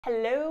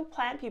Hello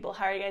plant people,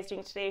 how are you guys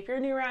doing today? If you're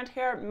new around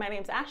here, my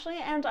name's Ashley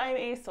and I'm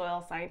a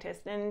soil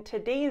scientist. In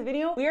today's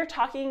video, we are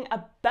talking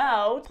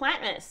about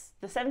plantness,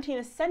 the 17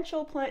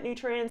 essential plant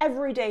nutrients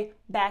every day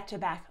back to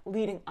back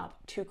leading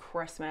up to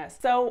Christmas.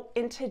 So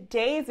in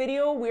today's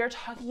video, we are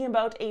talking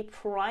about a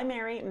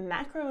primary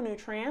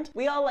macronutrient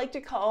we all like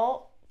to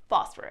call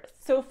phosphorus.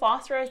 So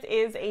phosphorus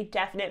is a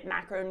definite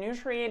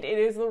macronutrient. It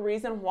is the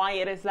reason why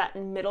it is that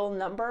middle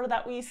number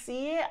that we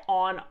see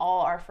on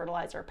all our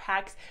fertilizer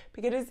packs,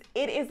 because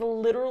it is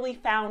literally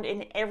found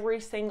in every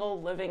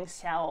single living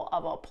cell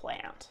of a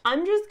plant.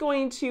 I'm just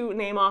going to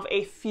name off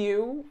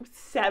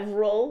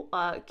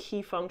several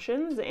key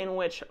functions in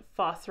which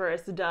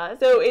phosphorus does.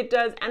 So it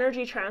does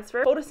energy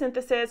transfer,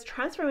 photosynthesis,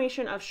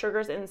 transformation of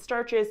sugars and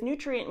starches,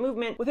 nutrient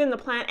movement within the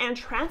plant, and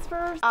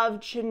transfer of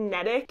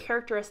genetic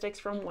characteristics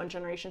from one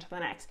generation to the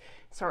next.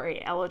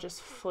 Sorry, Ella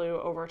just flew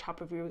over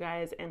top of you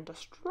guys and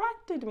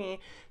distracted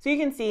me. So you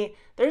can see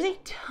there's a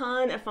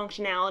ton of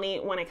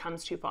functionality when it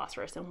comes to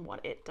phosphorus and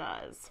what it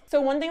does. So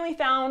one thing we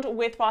found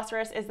with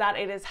phosphorus is that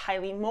it is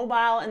highly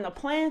mobile in the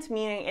plant,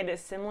 meaning it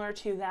is similar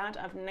to that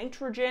of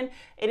nitrogen.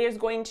 It is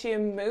going to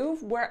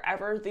move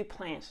wherever the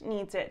plant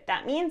needs it.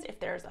 That means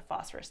if there's a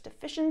phosphorus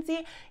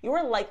deficiency, you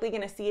are likely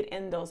going to see it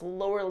in those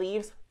lower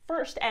leaves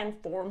first and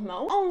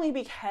foremost, only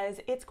because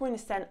it's going to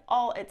send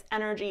all its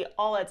energy,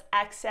 all its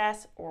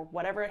excess, or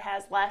whatever it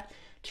has left,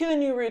 to the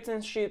new roots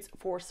and shoots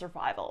for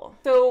survival.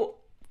 So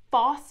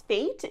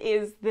phosphate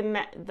is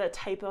the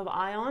type of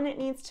ion it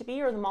needs to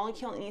be, or the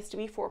molecule it needs to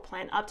be for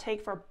plant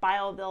uptake for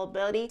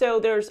bioavailability.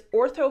 So there's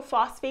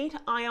orthophosphate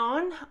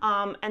ion,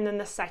 and then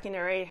the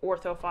secondary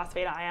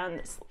orthophosphate ion.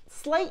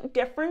 Slight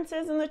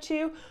differences in the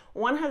two.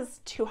 One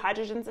has two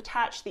hydrogens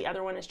attached, the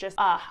other one is just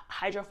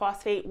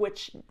hydrophosphate,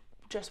 which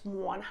just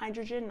one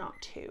hydrogen, not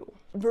two.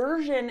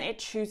 Version it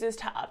chooses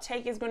to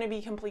uptake is going to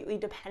be completely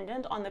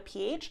dependent on the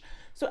pH.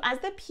 So as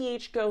the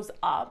pH goes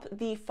up,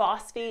 the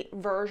phosphate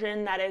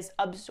version that is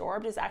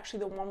absorbed is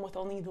actually the one with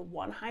only the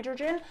one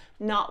hydrogen,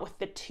 not with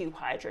the two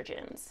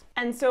hydrogens.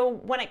 And so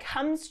when it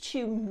comes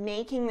to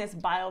making this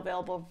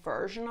bioavailable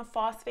version of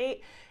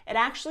phosphate, it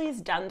actually is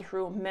done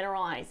through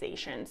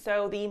mineralization.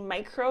 So the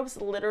microbes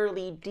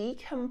literally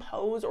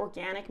decompose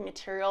organic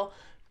material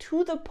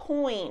to the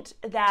point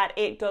that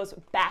it goes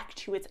back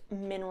to its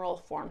mineral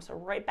form. So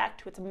right back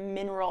to its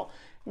mineral,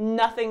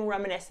 nothing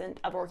reminiscent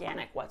of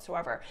organic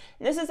whatsoever.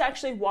 And this is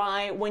actually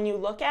why when you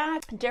look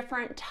at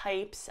different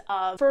types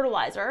of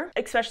fertilizer,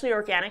 especially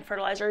organic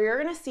fertilizer,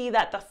 you're gonna see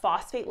that the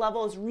phosphate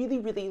level is really,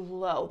 really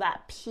low.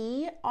 That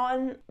P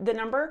on the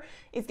number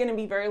is gonna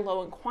be very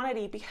low in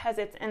quantity because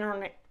it's in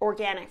an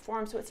organic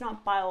form, so it's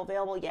not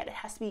bioavailable yet. It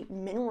has to be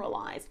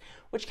mineralized,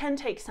 which can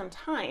take some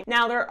time.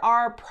 Now, there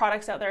are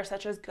products out there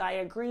such as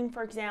Gaia Green,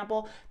 for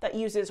example, that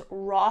uses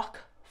rock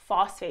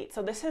phosphate.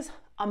 So this is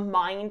a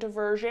mined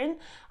version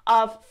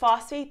of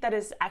phosphate that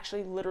is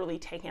actually literally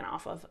taken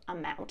off of a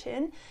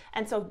mountain.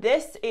 And so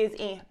this is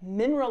a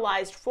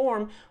mineralized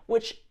form,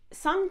 which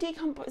some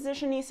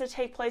decomposition needs to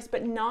take place,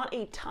 but not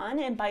a ton.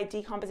 And by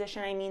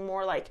decomposition, I mean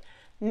more like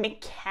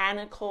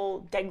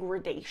mechanical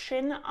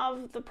degradation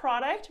of the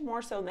product,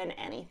 more so than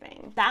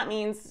anything. That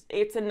means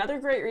it's another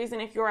great reason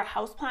if you're a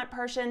houseplant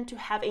person to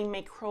have a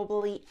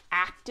microbially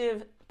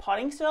active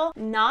potting soil,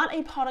 not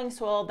a potting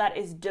soil that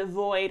is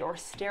devoid or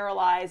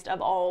sterilized of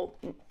all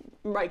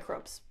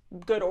microbes,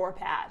 good or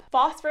bad.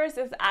 Phosphorus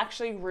is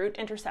actually root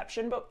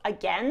interception, but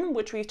again,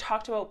 which we've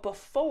talked about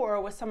before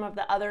with some of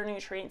the other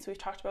nutrients we've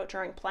talked about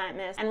during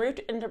plantness, and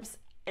root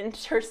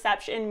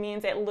interception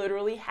means it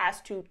literally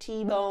has to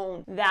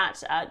T-bone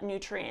that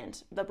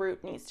nutrient. The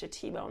root needs to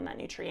T-bone that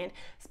nutrient.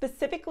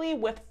 Specifically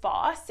with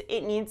phos,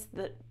 it needs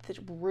the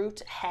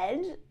root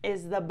head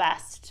is the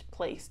best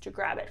place to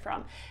grab it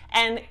from.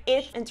 And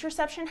if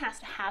interception has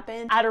to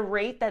happen at a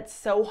rate that's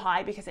so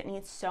high because it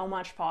needs so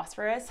much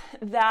phosphorus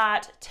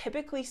that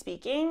typically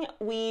speaking,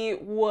 we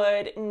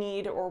would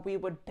need or we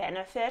would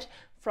benefit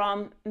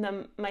from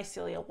the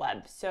mycelial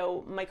web.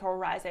 So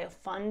mycorrhizal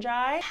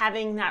fungi,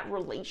 having that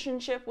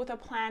relationship with a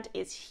plant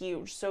is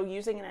huge. So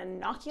using an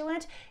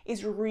inoculant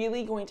is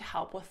really going to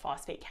help with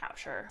phosphate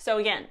capture. So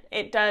again,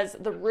 it does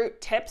the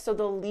root tip, so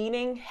the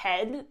leading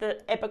head,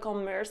 the apical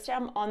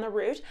meristem on the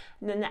root,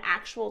 and then the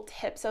actual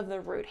tips of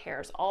the root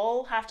hairs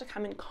all have to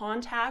come in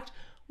contact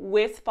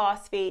with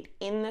phosphate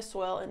in the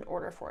soil in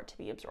order for it to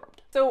be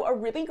absorbed. So a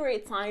really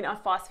great sign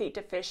of phosphate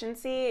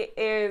deficiency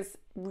is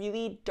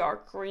really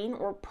dark green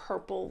or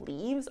purple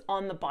leaves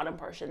on the bottom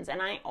portions.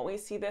 And I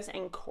always see this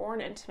in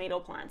corn and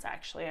tomato plants,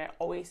 actually. I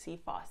always see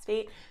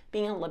phosphate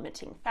being a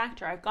limiting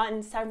factor. I've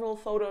gotten several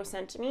photos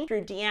sent to me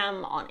through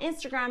DM on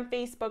Instagram,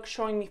 Facebook,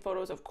 showing me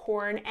photos of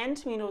corn and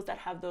tomatoes that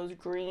have those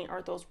green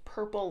or those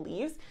purple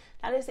leaves.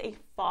 That is a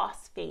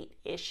phosphate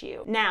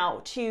issue.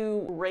 Now,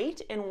 to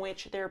rate in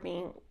which they're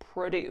being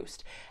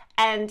produced,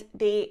 and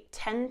they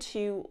tend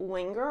to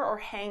linger or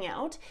hang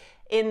out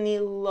in the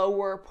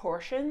lower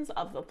portions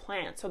of the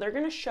plant. So they're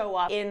going to show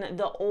up in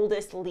the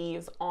oldest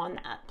leaves on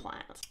that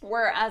plant.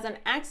 Whereas an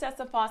excess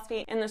of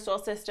phosphate in the soil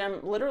system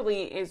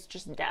literally is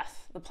just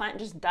death. The plant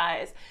just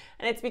dies.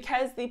 And it's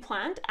because the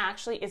plant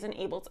actually isn't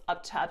able to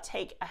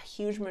uptake a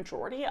huge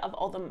majority of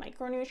all the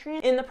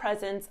micronutrients in the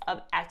presence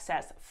of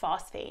excess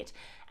phosphate.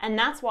 And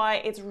that's why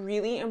it's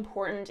really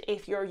important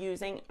if you're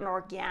using an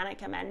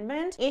organic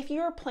amendment. If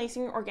you're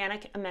placing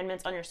organic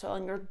amendments on your soil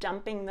and you're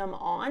dumping them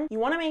on, you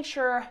want to make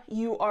sure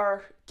you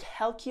are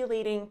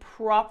calculating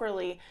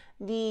properly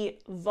the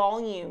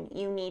volume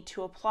you need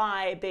to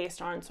apply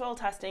based on soil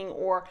testing,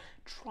 or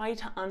try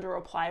to under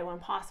apply when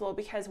possible,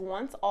 because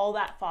once all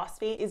that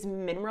phosphate is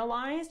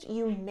mineralized,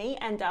 you may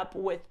end up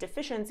with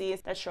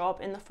deficiencies that show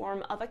up in the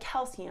form of a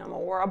calcium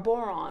or a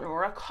boron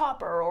or a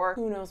copper or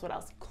who knows what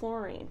else,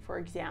 chlorine, for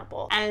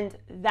example. And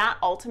that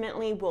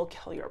ultimately will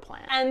kill your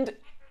plant. And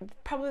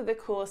probably the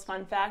coolest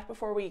fun fact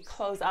before we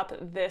close up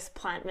this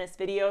plant miss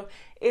video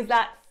is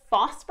that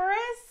phosphorus,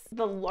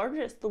 the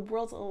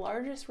world's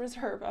largest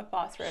reserve of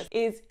phosphorus,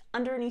 is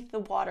underneath the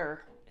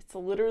water. It's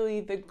literally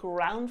the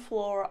ground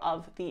floor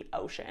of the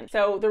ocean.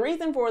 So the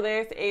reason for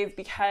this is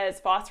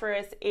because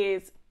phosphorus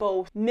is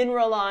both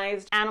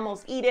mineralized,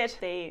 animals eat it,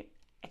 they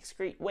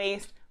excrete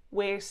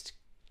waste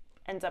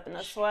ends up in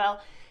the soil.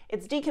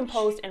 It's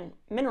decomposed and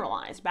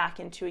mineralized back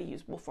into a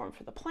usable form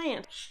for the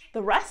plant.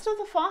 The rest of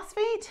the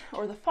phosphate,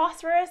 or the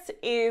phosphorus,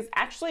 is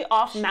actually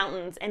off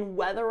mountains and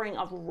weathering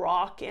of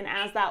rock. And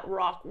as that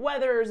rock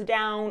weathers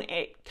down,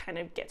 it kind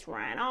of gets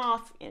ran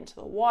off into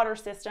the water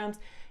systems,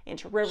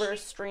 into rivers,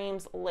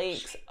 streams,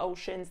 lakes,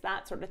 oceans,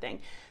 that sort of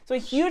thing. So a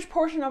huge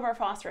portion of our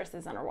phosphorus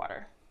is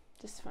underwater.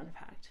 Just a fun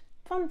fact.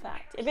 Fun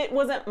fact. If it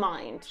wasn't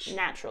mined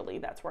naturally,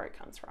 that's where it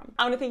comes from.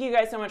 I want to thank you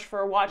guys so much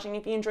for watching.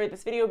 If you enjoyed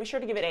this video, be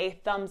sure to give it a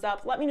thumbs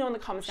up. Let me know in the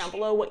comments down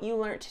below what you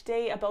learned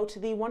today about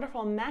the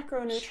wonderful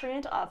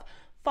macronutrient of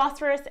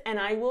phosphorus, and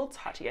I will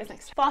talk to you guys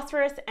next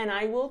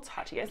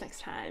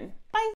time. Bye.